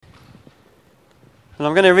Well,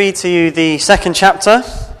 I'm going to read to you the second chapter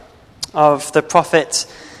of the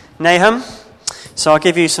prophet Nahum. So I'll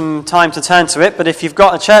give you some time to turn to it, but if you've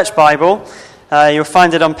got a church Bible, you'll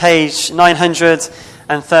find it on page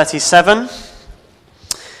 937.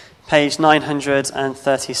 Page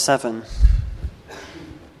 937.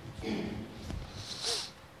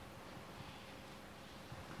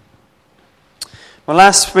 Well,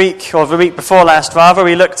 last week, or the week before last rather,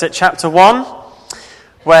 we looked at chapter 1,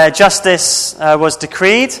 where justice was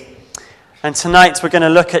decreed. And tonight we're going to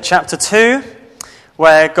look at chapter 2,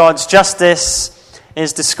 where God's justice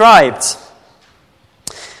is described.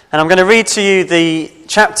 And I'm going to read to you the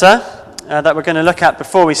chapter that we're going to look at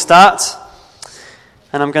before we start.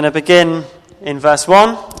 And I'm going to begin in verse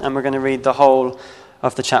 1, and we're going to read the whole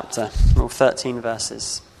of the chapter, all 13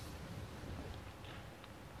 verses.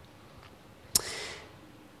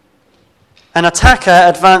 An attacker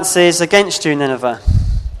advances against you, Nineveh.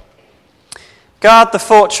 Guard the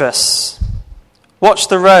fortress. Watch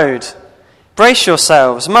the road. Brace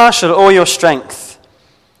yourselves. Marshal all your strength.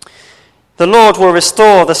 The Lord will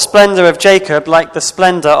restore the splendor of Jacob like the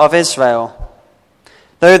splendor of Israel,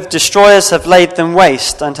 though the destroyers have laid them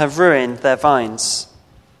waste and have ruined their vines.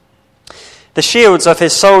 The shields of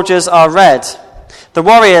his soldiers are red. The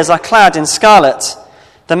warriors are clad in scarlet.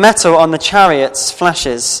 The metal on the chariots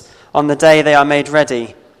flashes on the day they are made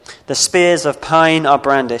ready. The spears of pine are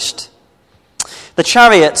brandished. The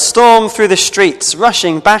chariots storm through the streets,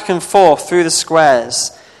 rushing back and forth through the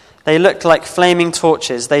squares. They look like flaming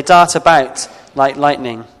torches. They dart about like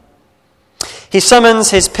lightning. He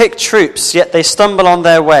summons his picked troops, yet they stumble on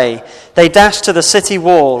their way. They dash to the city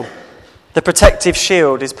wall. The protective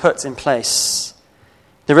shield is put in place.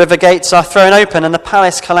 The river gates are thrown open and the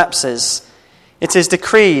palace collapses. It is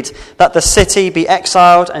decreed that the city be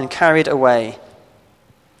exiled and carried away.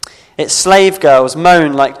 Its slave girls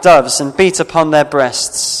moan like doves and beat upon their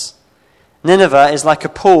breasts. Nineveh is like a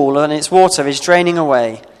pool and its water is draining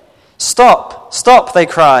away. Stop, stop, they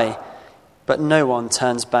cry, but no one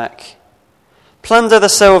turns back. Plunder the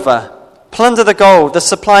silver, plunder the gold, the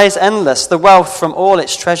supply is endless, the wealth from all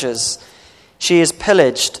its treasures. She is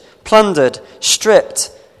pillaged, plundered, stripped.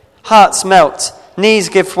 Hearts melt, knees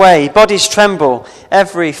give way, bodies tremble,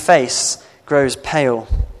 every face grows pale.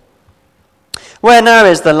 Where now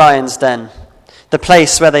is the lion's den, the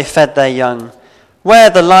place where they fed their young, where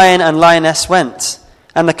the lion and lioness went,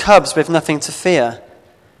 and the cubs with nothing to fear?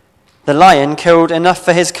 The lion killed enough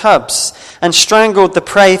for his cubs, and strangled the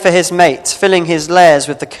prey for his mate, filling his lairs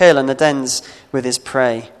with the kill and the dens with his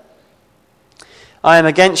prey. I am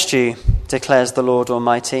against you, declares the Lord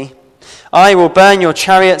Almighty. I will burn your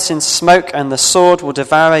chariots in smoke, and the sword will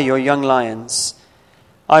devour your young lions.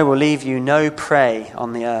 I will leave you no prey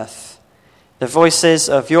on the earth. The voices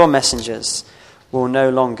of your messengers will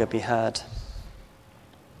no longer be heard.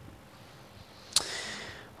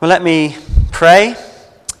 Well, let me pray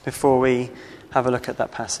before we have a look at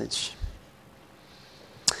that passage.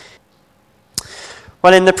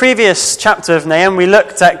 Well, in the previous chapter of Nahum, we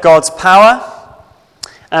looked at God's power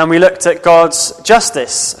and we looked at God's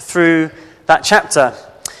justice through that chapter.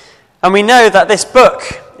 And we know that this book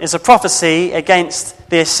is a prophecy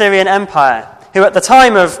against the Assyrian Empire, who at the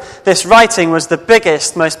time of this writing was the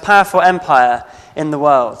biggest, most powerful empire in the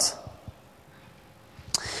world.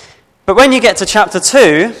 But when you get to chapter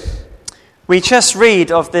 2, we just read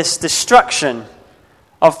of this destruction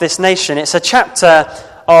of this nation. It's a chapter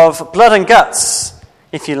of blood and guts,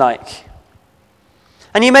 if you like.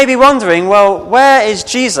 And you may be wondering, well, where is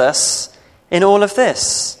Jesus in all of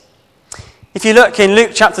this? If you look in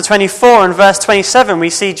Luke chapter 24 and verse 27, we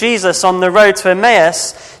see Jesus on the road to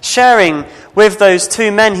Emmaus sharing with those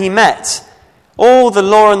two men he met all the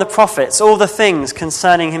law and the prophets, all the things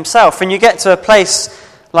concerning himself. And you get to a place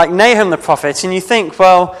like Nahum the prophet and you think,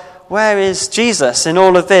 well, where is Jesus in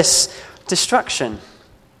all of this destruction?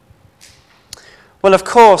 Well, of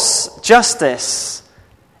course, justice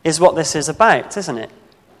is what this is about, isn't it?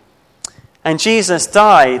 And Jesus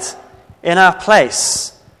died in our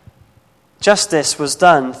place. Justice was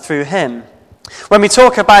done through him. When we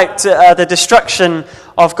talk about the destruction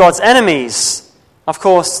of God's enemies, of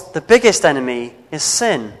course, the biggest enemy is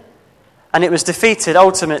sin. And it was defeated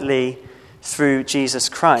ultimately through Jesus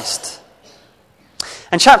Christ.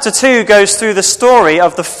 And chapter 2 goes through the story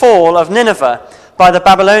of the fall of Nineveh by the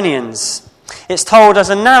Babylonians. It's told as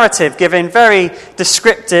a narrative given very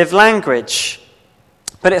descriptive language.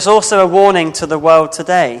 But it's also a warning to the world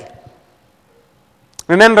today.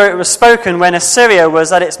 Remember, it was spoken when Assyria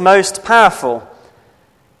was at its most powerful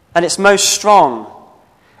and its most strong,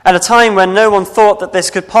 at a time when no one thought that this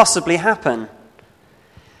could possibly happen.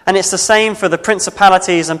 And it's the same for the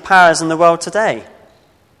principalities and powers in the world today.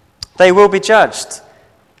 They will be judged.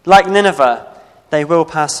 Like Nineveh, they will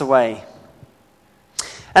pass away.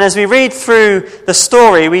 And as we read through the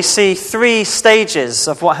story, we see three stages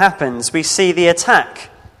of what happens. We see the attack,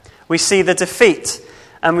 we see the defeat,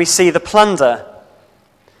 and we see the plunder.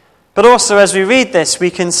 But also as we read this, we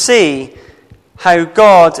can see how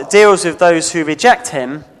God deals with those who reject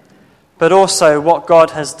him, but also what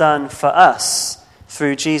God has done for us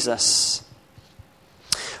through Jesus.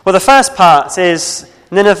 Well, the first part is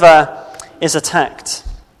Nineveh is attacked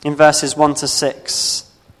in verses 1 to 6.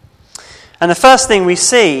 And the first thing we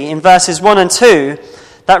see in verses 1 and 2,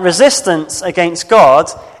 that resistance against God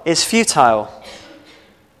is futile.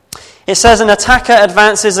 It says an attacker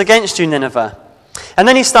advances against you, Nineveh. And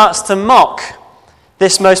then he starts to mock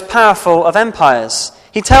this most powerful of empires.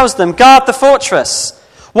 He tells them, guard the fortress,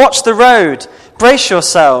 watch the road, brace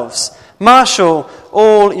yourselves, marshal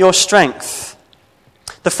all your strength.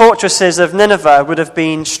 The fortresses of Nineveh would have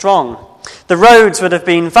been strong. The roads would have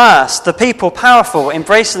been vast, the people powerful,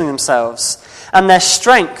 embracing themselves, and their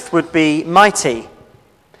strength would be mighty.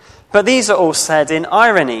 But these are all said in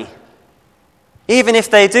irony. Even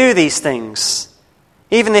if they do these things,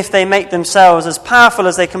 even if they make themselves as powerful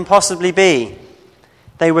as they can possibly be,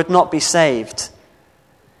 they would not be saved.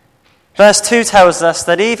 Verse 2 tells us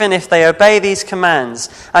that even if they obey these commands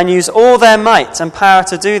and use all their might and power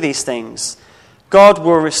to do these things, God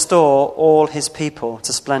will restore all his people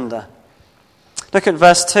to splendor. Look at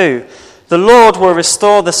verse 2. The Lord will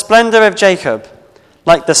restore the splendor of Jacob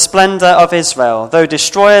like the splendor of Israel, though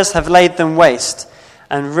destroyers have laid them waste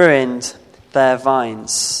and ruined their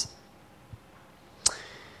vines.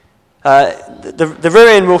 The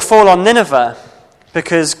ruin will fall on Nineveh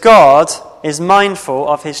because God is mindful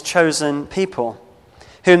of his chosen people,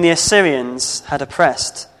 whom the Assyrians had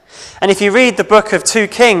oppressed. And if you read the book of 2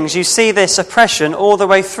 Kings, you see this oppression all the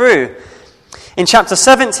way through. In chapter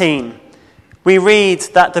 17, we read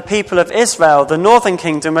that the people of Israel, the northern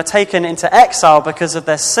kingdom, were taken into exile because of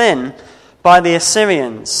their sin by the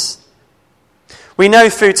Assyrians. We know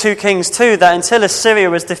through 2 Kings 2 that until Assyria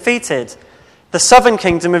was defeated, the southern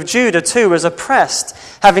kingdom of Judah too was oppressed,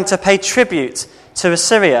 having to pay tribute to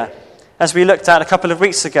Assyria, as we looked at a couple of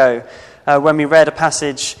weeks ago when we read a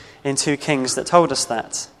passage in 2 Kings that told us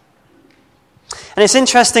that. And it's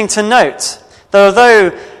interesting to note that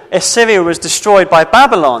although Assyria was destroyed by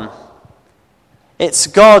Babylon, it's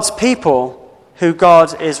God's people who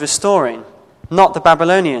God is restoring, not the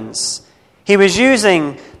Babylonians. He was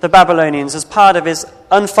using the Babylonians as part of his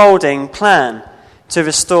unfolding plan to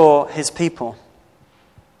restore his people.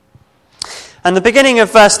 And the beginning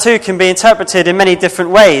of verse 2 can be interpreted in many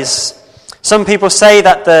different ways. Some people say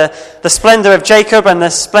that the splendor of Jacob and the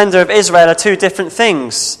splendor of Israel are two different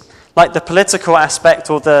things, like the political aspect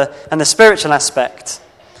and the spiritual aspect.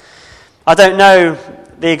 I don't know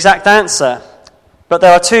the exact answer, but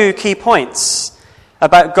there are two key points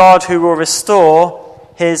about God who will restore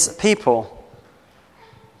his people.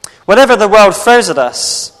 Whatever the world throws at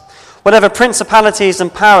us, whatever principalities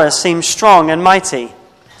and powers seem strong and mighty,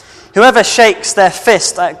 whoever shakes their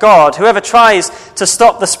fist at God, whoever tries to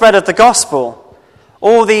stop the spread of the gospel,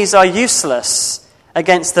 all these are useless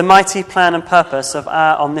against the mighty plan and purpose of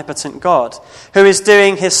our omnipotent God, who is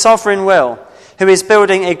doing his sovereign will, who is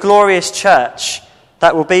building a glorious church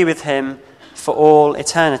that will be with him for all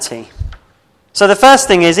eternity. So the first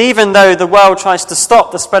thing is, even though the world tries to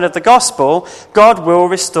stop the spread of the gospel, God will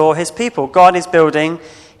restore his people. God is building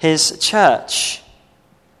his church.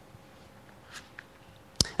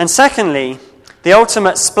 And secondly, the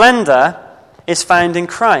ultimate splendor is found in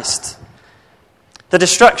Christ. The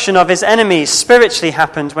destruction of his enemies spiritually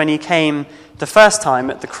happened when he came the first time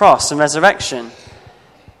at the cross and resurrection.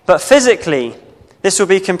 But physically, this will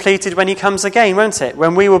be completed when he comes again, won't it?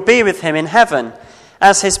 When we will be with him in heaven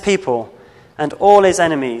as his people, and all his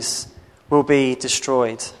enemies will be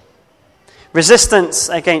destroyed. Resistance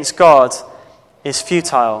against God is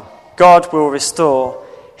futile. God will restore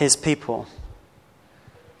his people.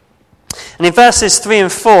 And in verses 3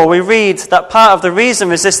 and 4, we read that part of the reason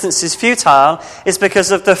resistance is futile is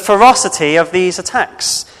because of the ferocity of these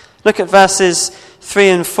attacks. Look at verses 3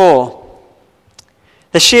 and 4.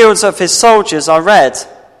 The shields of his soldiers are red.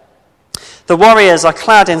 The warriors are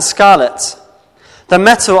clad in scarlet. The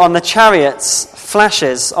metal on the chariots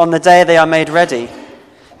flashes on the day they are made ready.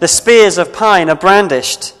 The spears of pine are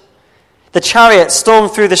brandished. The chariots storm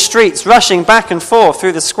through the streets, rushing back and forth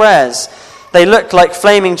through the squares. They look like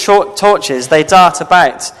flaming torches. They dart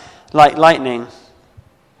about like lightning.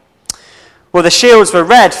 Well, the shields were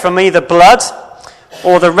red from either blood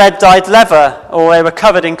or the red dyed leather, or they were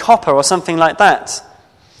covered in copper or something like that.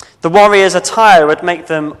 The warrior's attire would make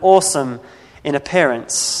them awesome in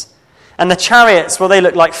appearance. And the chariots, well, they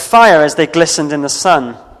looked like fire as they glistened in the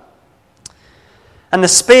sun. And the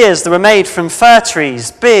spears that were made from fir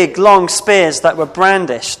trees, big, long spears that were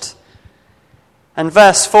brandished. And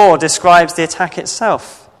verse 4 describes the attack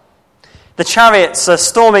itself. The chariots are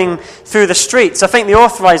storming through the streets. I think the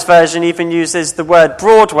Authorized Version even uses the word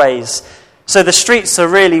broadways. So the streets are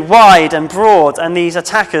really wide and broad, and these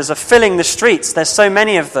attackers are filling the streets. There's so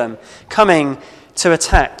many of them coming to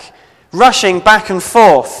attack, rushing back and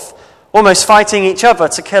forth, almost fighting each other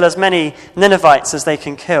to kill as many Ninevites as they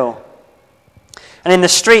can kill. And in the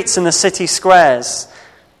streets and the city squares,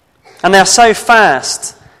 and they are so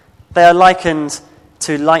fast, they are likened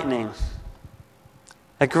to lightning.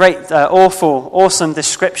 A great, awful, awesome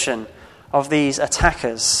description of these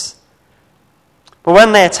attackers. But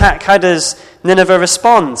when they attack, how does Nineveh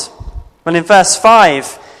respond? Well, in verse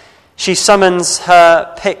 5, she summons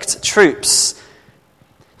her picked troops.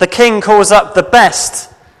 The king calls up the best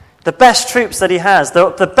troops that he has,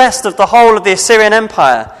 the best of the whole of the Assyrian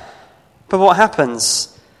Empire. But what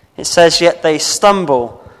happens? It says, yet they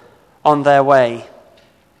stumble on their way.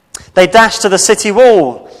 They dash to the city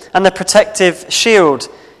wall, and the protective shield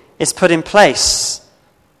is put in place.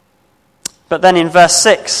 But then in verse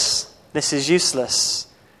 6, this is useless.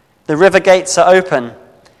 The river gates are open,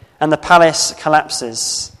 and the palace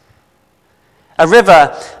collapses. A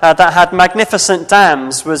river that had magnificent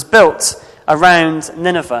dams was built around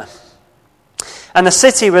Nineveh. And the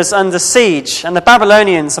city was under siege, and the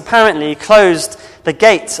Babylonians apparently closed the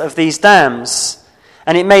gate of these dams,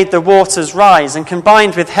 and it made the waters rise, and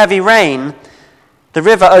combined with heavy rain, the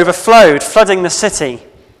river overflowed, flooding the city.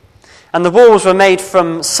 And the walls were made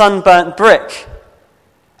from sunburnt brick,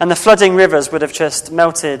 and the flooding rivers would have just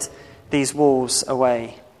melted these walls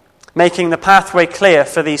away, making the pathway clear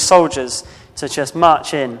for these soldiers to just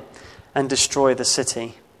march in and destroy the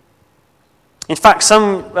city. In fact,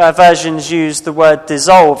 some versions use the word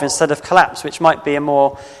dissolve instead of collapse, which might be a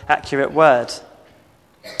more accurate word.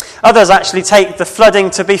 Others actually take the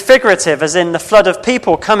flooding to be figurative, as in the flood of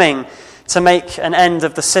people coming to make an end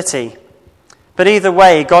of the city. But either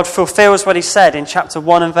way, God fulfills what he said in chapter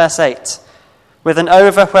 1 and verse 8. With an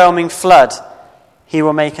overwhelming flood, he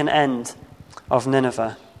will make an end of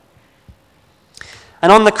Nineveh.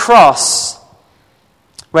 And on the cross,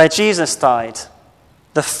 where Jesus died,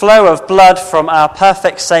 the flow of blood from our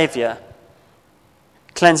perfect Saviour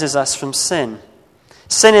cleanses us from sin.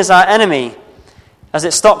 Sin is our enemy, as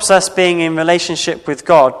it stops us being in relationship with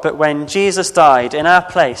God. But when Jesus died in our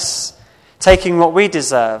place, taking what we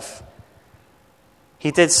deserve,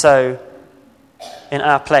 he did so in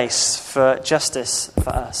our place for justice for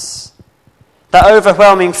us. That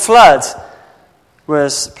overwhelming flood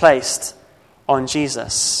was placed on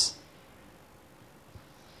Jesus.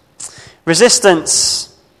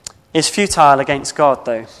 Resistance is futile against God,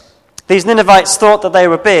 though. These Ninevites thought that they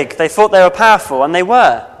were big, they thought they were powerful, and they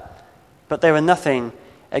were, but they were nothing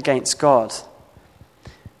against God.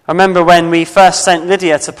 I remember when we first sent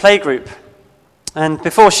Lydia to playgroup, and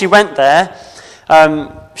before she went there,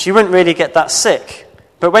 she wouldn't really get that sick.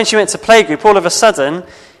 But when she went to playgroup, all of a sudden,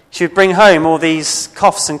 she would bring home all these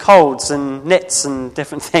coughs and colds and nits and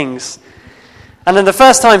different things. And then the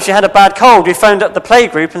first time she had a bad cold, we phoned up the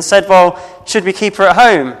playgroup and said, well, should we keep her at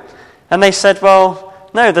home? And they said, well,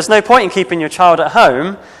 no, there's no point in keeping your child at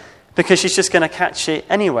home because she's just going to catch it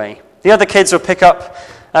anyway. The other kids will pick up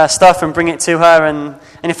stuff and bring it to her. And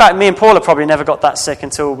in fact, me and Paula probably never got that sick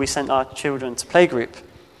until we sent our children to playgroup.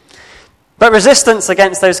 But resistance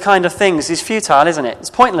against those kind of things is futile, isn't it? It's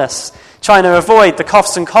pointless trying to avoid the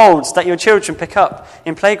coughs and colds that your children pick up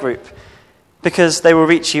in playgroup because they will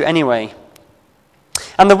reach you anyway.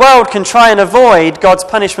 And the world can try and avoid God's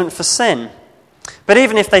punishment for sin. But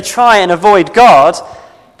even if they try and avoid God,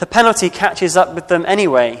 the penalty catches up with them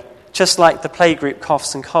anyway, just like the playgroup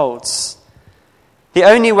coughs and colds. The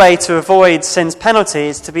only way to avoid sin's penalty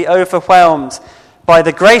is to be overwhelmed by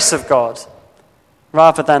the grace of God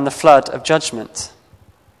rather than the flood of judgment.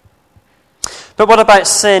 But what about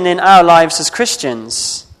sin in our lives as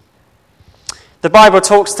Christians? The Bible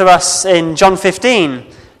talks to us in John 15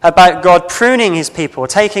 about God pruning his people,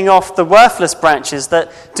 taking off the worthless branches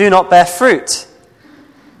that do not bear fruit.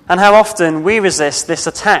 And how often we resist this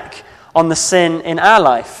attack on the sin in our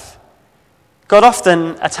life. God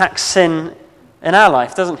often attacks sin in our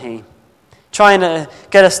life, doesn't he? Trying to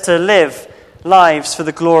get us to live lives for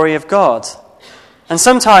the glory of God. And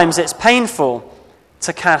sometimes it's painful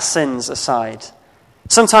to cast sins aside.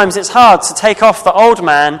 Sometimes it's hard to take off the old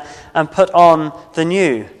man and put on the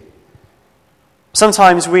new.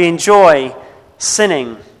 Sometimes we enjoy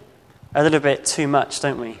sinning a little bit too much,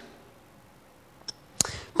 don't we?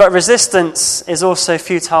 But resistance is also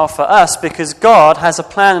futile for us because God has a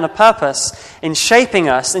plan and a purpose in shaping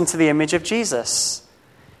us into the image of Jesus.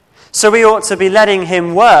 So we ought to be letting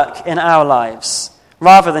him work in our lives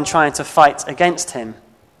rather than trying to fight against him.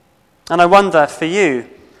 And I wonder for you,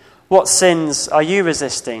 what sins are you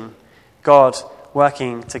resisting God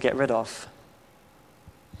working to get rid of?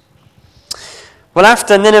 Well,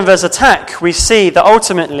 after Nineveh's attack, we see that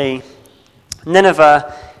ultimately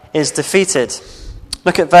Nineveh is defeated.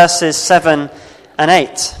 Look at verses 7 and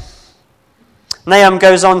 8. Nahum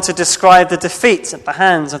goes on to describe the defeat at the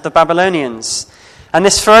hands of the Babylonians. And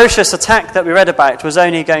this ferocious attack that we read about was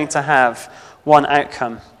only going to have one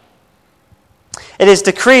outcome. It is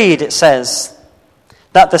decreed, it says,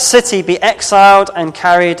 that the city be exiled and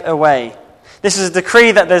carried away. This is a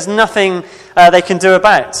decree that there's nothing they can do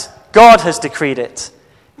about. God has decreed it.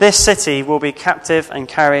 This city will be captive and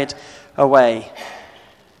carried away.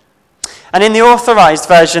 And in the authorized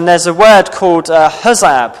version, there's a word called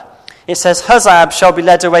Huzzab. It says, Huzzab shall be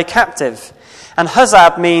led away captive. And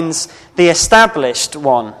Huzzab means the established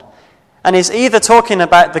one. And is either talking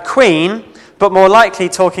about the queen, but more likely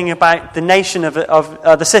talking about the nation of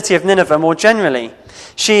the city of Nineveh more generally.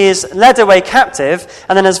 She is led away captive,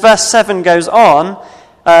 and then as verse 7 goes on,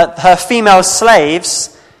 her female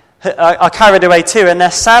slaves are carried away too, and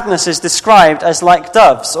their sadness is described as like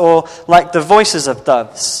doves, or like the voices of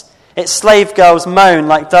doves. Its slave girls moan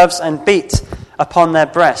like doves and beat upon their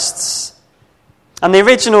breasts. And the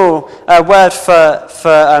original word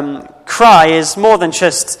for cry is more than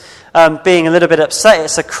just being a little bit upset.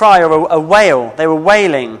 It's a cry or a wail. They were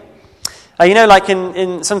wailing. Like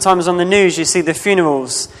in sometimes on the news you see the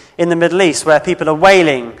funerals in the Middle East where people are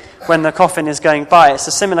wailing when the coffin is going by. It's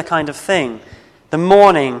a similar kind of thing. The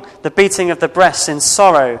mourning, the beating of the breasts in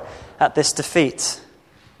sorrow at this defeat.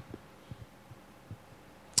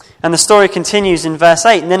 And the story continues in verse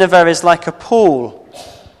 8. Nineveh is like a pool,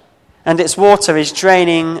 and its water is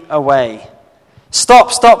draining away.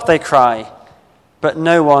 Stop, stop, they cry, but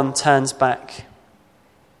no one turns back.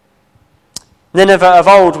 Nineveh of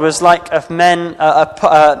old was like a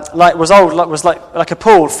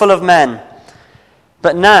pool full of men.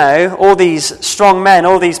 But now, all these strong men,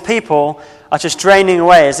 all these people are just draining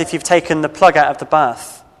away as if you've taken the plug out of the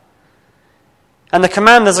bath. And the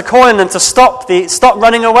commanders are calling them to stop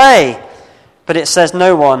running away. But it says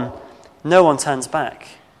no one turns back.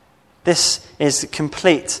 This is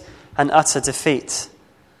complete and utter defeat.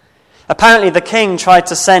 Apparently the king tried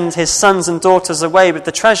to send his sons and daughters away with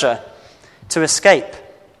the treasure to escape.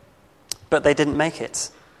 But they didn't make it.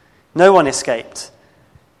 No one escaped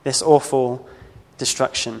this awful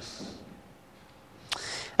destruction.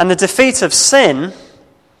 And the defeat of sin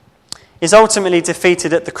is ultimately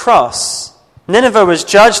defeated at the cross. Nineveh was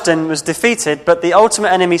judged and was defeated, but the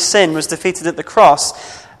ultimate enemy, sin, was defeated at the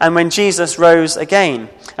cross and when Jesus rose again.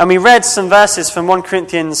 And we read some verses from 1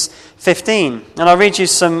 Corinthians 15, and I'll read you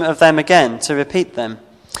some of them again to repeat them.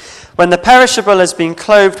 When the perishable has been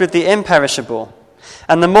clothed with the imperishable,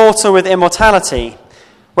 and the mortal with immortality,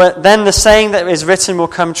 then the saying that is written will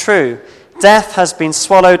come true. Death has been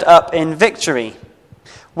swallowed up in victory.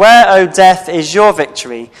 Where, O death, is your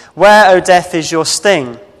victory? Where, O death, is your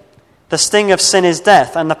sting? The sting of sin is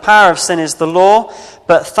death, and the power of sin is the law.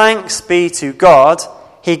 But thanks be to God,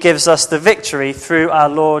 he gives us the victory through our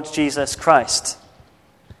Lord Jesus Christ.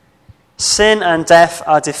 Sin and death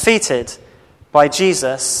are defeated by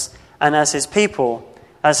Jesus, and as his people,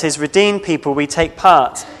 as his redeemed people, we take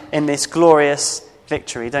part in this glorious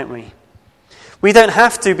victory, don't we? We don't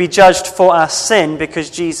have to be judged for our sin because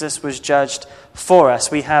Jesus was judged for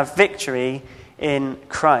us. We have victory in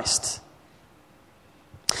Christ.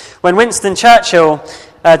 When Winston Churchill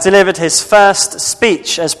delivered his first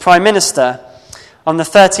speech as Prime Minister on the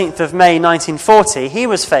 13th of May 1940, he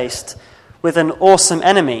was faced with an awesome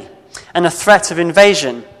enemy and a threat of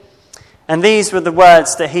invasion. And these were the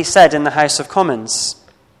words that he said in the House of Commons.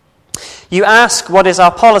 You ask, what is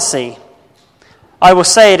our policy? I will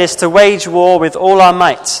say it is to wage war with all our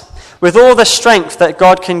might, with all the strength that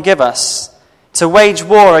God can give us, to wage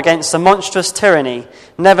war against a monstrous tyranny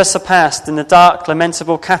never surpassed in the dark,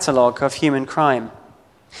 lamentable catalogue of human crime.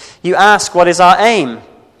 You ask, what is our aim?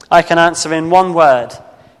 I can answer in one word: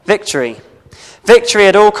 victory. Victory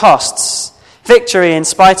at all costs. Victory in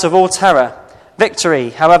spite of all terror.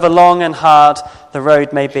 Victory, however long and hard the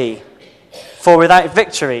road may be. For without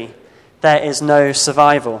victory, there is no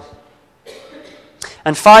survival.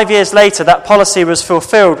 And 5 years later, that policy was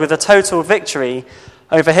fulfilled with a total victory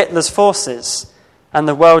over Hitler's forces, and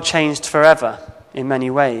the world changed forever in many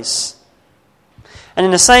ways. And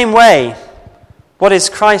in the same way, what is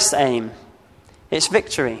Christ's aim? It's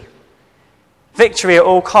victory. victory at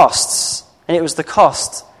all costs, and it was the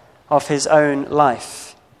cost of his own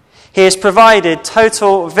life. He has provided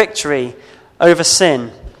total victory over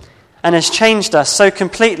sin and has changed us so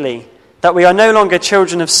completely that we are no longer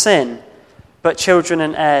children of sin, but children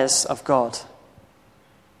and heirs of God.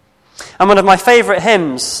 And one of my favourite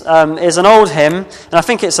hymns is an old hymn, and I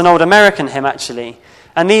think it's an old American hymn actually,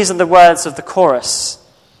 and these are the words of the chorus.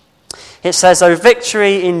 It says, "O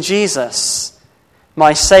victory in Jesus,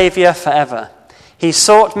 my Saviour forever. He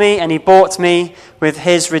sought me and he bought me with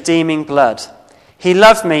his redeeming blood. He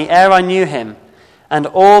loved me ere I knew him, and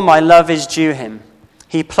all my love is due him.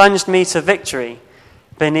 He plunged me to victory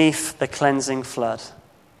beneath the cleansing flood."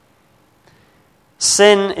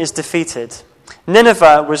 Sin is defeated.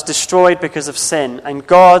 Nineveh was destroyed because of sin, and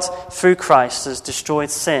God, through Christ, has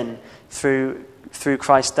destroyed sin through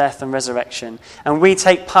Christ's death and resurrection. And we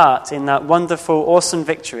take part in that wonderful, awesome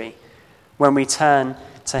victory when we turn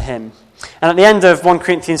to him. And at the end of 1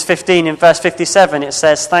 Corinthians 15, in verse 57, it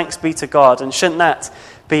says, "Thanks be to God." And shouldn't that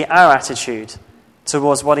be our attitude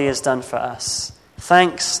towards what he has done for us?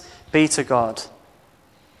 Thanks be to God.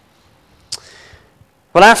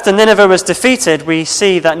 Well, after Nineveh was defeated, we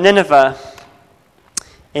see that Nineveh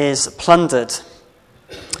is plundered.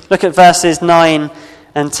 Look at verses 9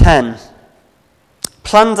 and 10.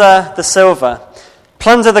 "Plunder the silver,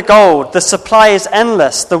 plunder the gold, the supply is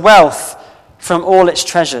endless, the wealth from all its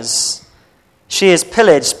treasures. She is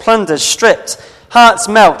pillaged, plundered, stripped, hearts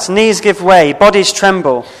melt, knees give way, bodies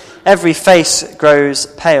tremble, every face grows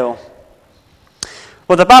pale."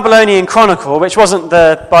 Well, the Babylonian Chronicle, which wasn't,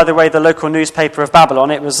 by the way, the local newspaper of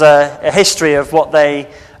Babylon, it was a history of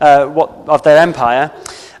of their empire,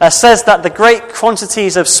 says that the great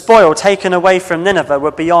quantities of spoil taken away from Nineveh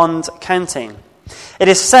were beyond counting. It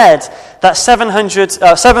is said that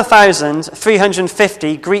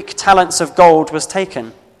 7,350 Greek talents of gold was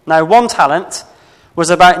taken. Now, 1 talent was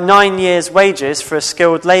about 9 years' wages for a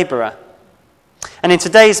skilled labourer. And in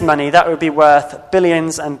today's money, that would be worth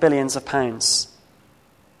billions and billions of pounds.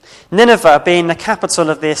 Nineveh, being the capital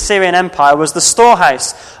of the Assyrian Empire, was the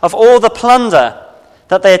storehouse of all the plunder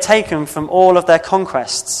that they had taken from all of their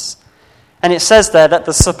conquests. And it says there that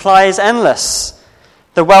the supply is endless,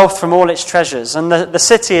 the wealth from all its treasures, and the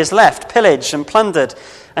city is left pillaged and plundered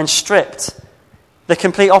and stripped, the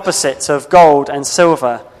complete opposite of gold and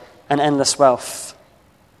silver and endless wealth.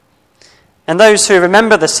 And those who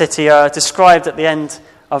remember the city are described at the end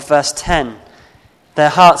of verse 10. Their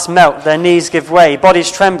hearts melt, their knees give way,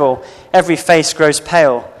 bodies tremble, every face grows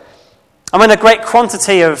pale. And when a great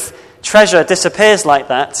quantity of treasure disappears like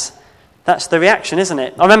that, that's the reaction, isn't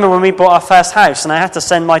it? I remember when we bought our first house and I had to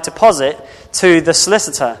send my deposit to the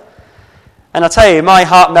solicitor. And I tell you, my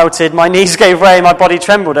heart melted, my knees gave way, my body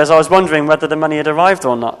trembled as I was wondering whether the money had arrived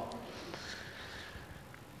or not.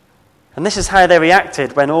 And this is how they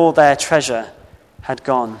reacted when all their treasure had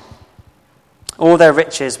gone. All their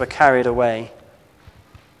riches were carried away.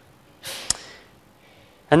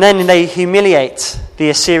 And then they humiliate the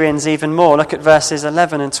Assyrians even more. Look at verses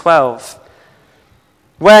 11 and 12.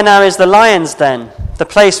 "Where now is the lion's den, the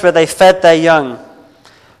place where they fed their young,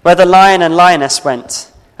 where the lion and lioness went,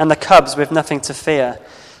 and the cubs with nothing to fear?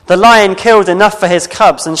 The lion killed enough for his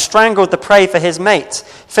cubs and strangled the prey for his mate,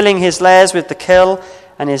 filling his lairs with the kill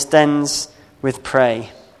and his dens with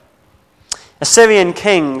prey." Assyrian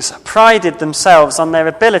kings prided themselves on their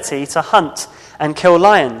ability to hunt and kill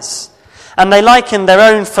lions. And they likened their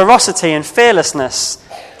own ferocity and fearlessness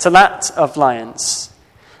to that of lions.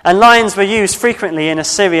 And lions were used frequently in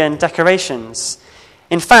Assyrian decorations.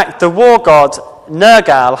 In fact, the war god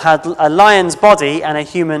Nergal had a lion's body and a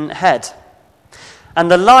human head. And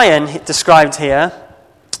the lion described here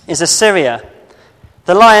is Assyria.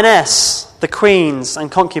 The lioness, the queens and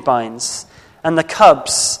concubines, and the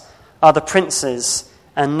cubs are the princes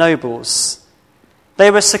and nobles. They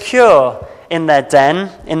were secure in their den,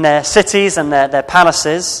 in their cities and their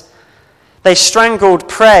palaces. They strangled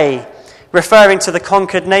prey, referring to the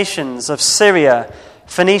conquered nations of Syria,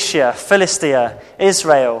 Phoenicia, Philistia,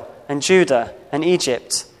 Israel, and Judah, and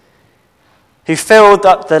Egypt, who filled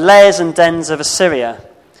up the lairs and dens of Assyria.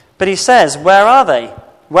 But he says, where are they?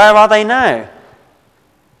 Where are they now?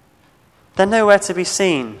 They're nowhere to be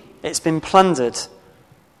seen. It's been plundered.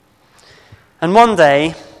 And one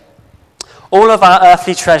day, all of our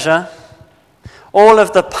earthly treasure, all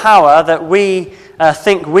of the power that we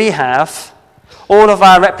think we have, all of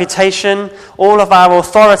our reputation, all of our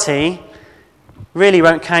authority, really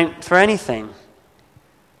won't count for anything.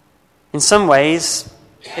 In some ways,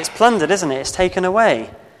 it's plundered, isn't it? It's taken away.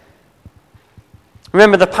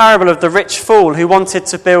 Remember the parable of the rich fool who wanted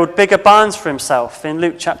to build bigger barns for himself in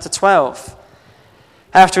Luke chapter 12.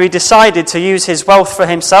 after he decided to use his wealth for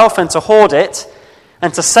himself and to hoard it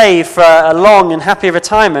and to save for a long and happy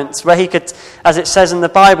retirement where he could, as it says in the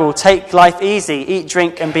Bible, take life easy, eat,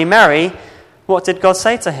 drink, and be merry, what did God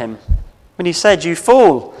say to him? When he said, "You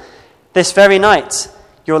fool, this very night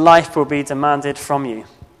your life will be demanded from you."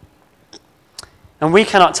 And we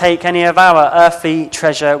cannot take any of our earthly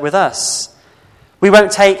treasure with us. We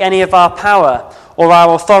won't take any of our power or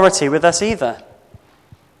our authority with us either.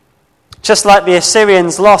 Just like the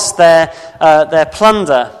Assyrians lost their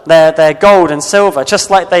plunder, their gold and silver,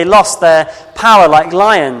 just like they lost their power like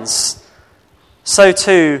lions, so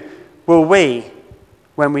too will we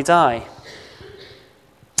when we die.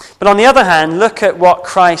 But on the other hand, look at what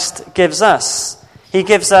Christ gives us. He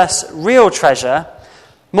gives us real treasure,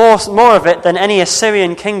 more of it than any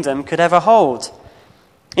Assyrian kingdom could ever hold.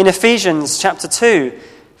 In Ephesians chapter 2,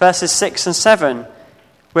 verses 6 and 7,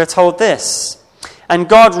 we're told this: "And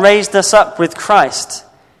God raised us up with Christ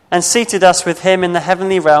and seated us with him in the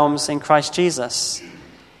heavenly realms in Christ Jesus,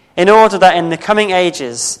 in order that in the coming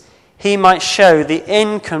ages he might show the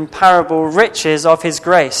incomparable riches of his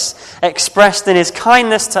grace expressed in his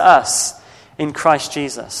kindness to us in Christ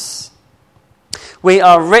Jesus." We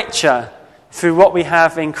are richer through what we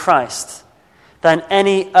have in Christ than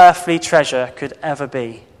any earthly treasure could ever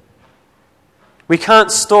be. We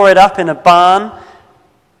can't store it up in a barn.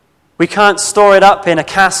 We can't store it up in a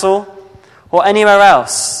castle or anywhere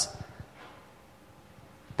else.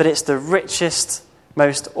 But it's the richest,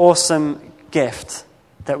 most awesome gift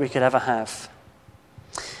that we could ever have.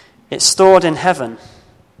 It's stored in heaven,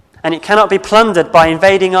 and it cannot be plundered by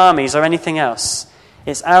invading armies or anything else.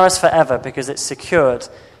 It's ours forever because it's secured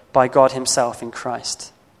by God himself in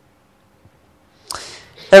Christ.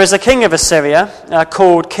 There is a king of Assyria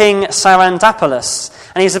called King Sardanapalus,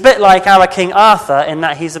 and he's a bit like our King Arthur in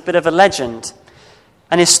that he's a bit of a legend.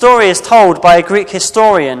 And his story is told by a Greek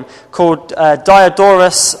historian called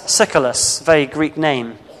Diodorus Siculus, very Greek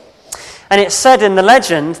name. And it's said in the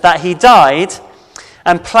legend that he died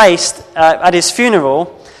and placed at his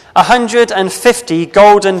funeral 150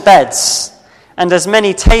 golden beds and as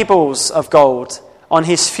many tables of gold on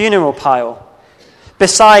his funeral pile,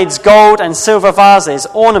 besides gold and silver vases,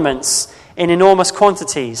 ornaments in enormous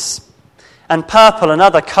quantities, and purple and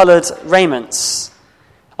other coloured raiments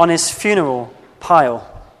on his funeral pile,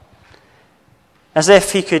 as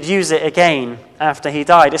if he could use it again after he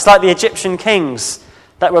died. It's like the Egyptian kings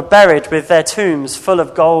that were buried with their tombs full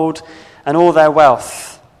of gold and all their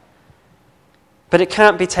wealth. But it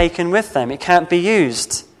can't be taken with them. It can't be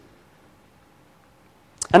used.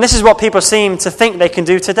 And this is what people seem to think they can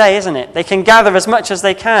do today, isn't it? They can gather as much as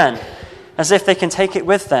they can, as if they can take it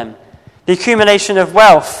with them. The accumulation of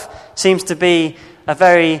wealth seems to be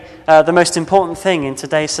the most important thing in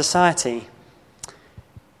today's society.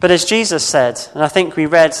 But as Jesus said, and I think we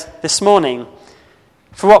read this morning,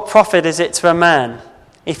 for what profit is it to a man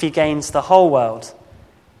if he gains the whole world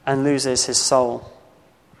and loses his soul?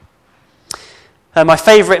 My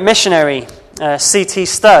favourite missionary, C.T.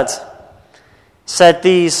 Studd, said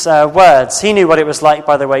these words. He knew what it was like,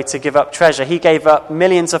 by the way, to give up treasure. He gave up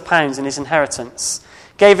millions of pounds in his inheritance,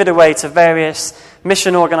 gave it away to various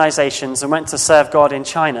mission organisations and went to serve God in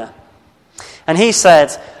China. And he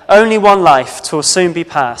said, "Only one life 'twill soon be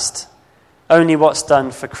past. Only what's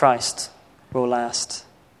done for Christ will last."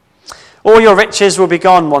 All your riches will be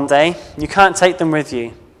gone one day. You can't take them with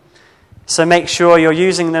you. So make sure you're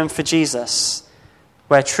using them for Jesus,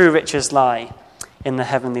 where true riches lie in the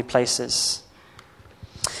heavenly places.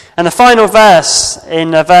 And the final verse,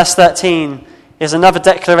 in verse 13, is another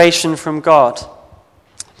declaration from God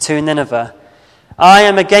to Nineveh. "I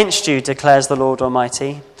am against you, declares the Lord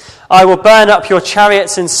Almighty. I will burn up your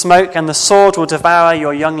chariots in smoke, and the sword will devour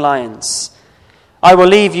your young lions. I will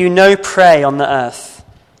leave you no prey on the earth.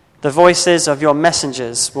 The voices of your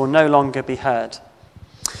messengers will no longer be heard."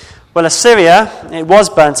 Well, Assyria, it was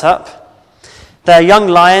burnt up. Their young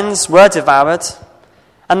lions were devoured,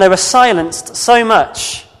 and they were silenced so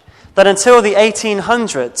much that until the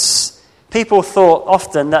 1800s, people thought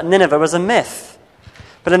often that Nineveh was a myth.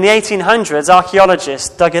 But in the 1800s, archaeologists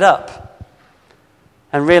dug it up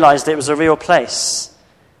and realized it was a real place.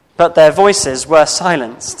 But their voices were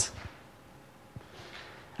silenced.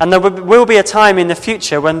 And there will be a time in the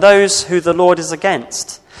future when those who the Lord is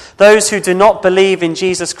against, those who do not believe in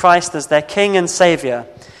Jesus Christ as their King and Saviour,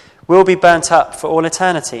 will be burnt up for all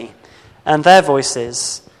eternity, and their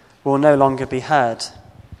voices will no longer be heard.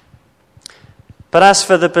 But as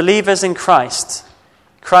for the believers in Christ,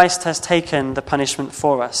 Christ has taken the punishment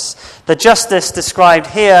for us. The justice described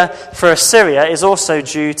here for Assyria is also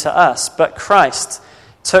due to us, but Christ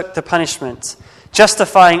took the punishment,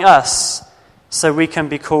 justifying us so we can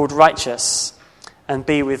be called righteous and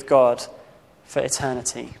be with God for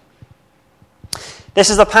eternity. This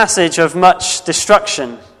is a passage of much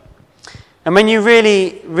destruction. And when you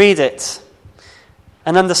really read it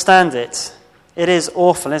and understand it, it is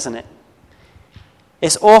awful, isn't it?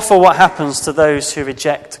 It's awful what happens to those who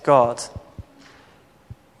reject God.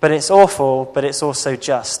 But it's awful, but it's also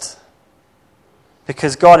just.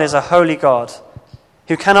 Because God is a holy God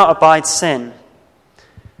who cannot abide sin.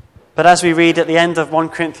 But as we read at the end of 1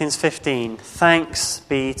 Corinthians 15, thanks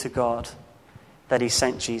be to God that he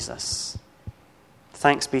sent Jesus.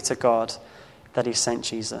 Thanks be to God that he sent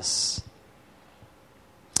Jesus.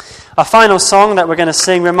 Our final song that we're going to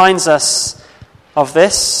sing reminds us of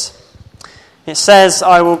this. It says,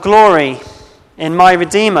 I will glory in my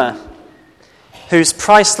Redeemer, whose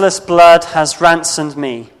priceless blood has ransomed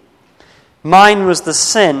me. Mine was the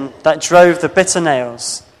sin that drove the bitter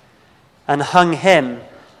nails and hung him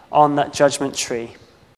on that judgment tree.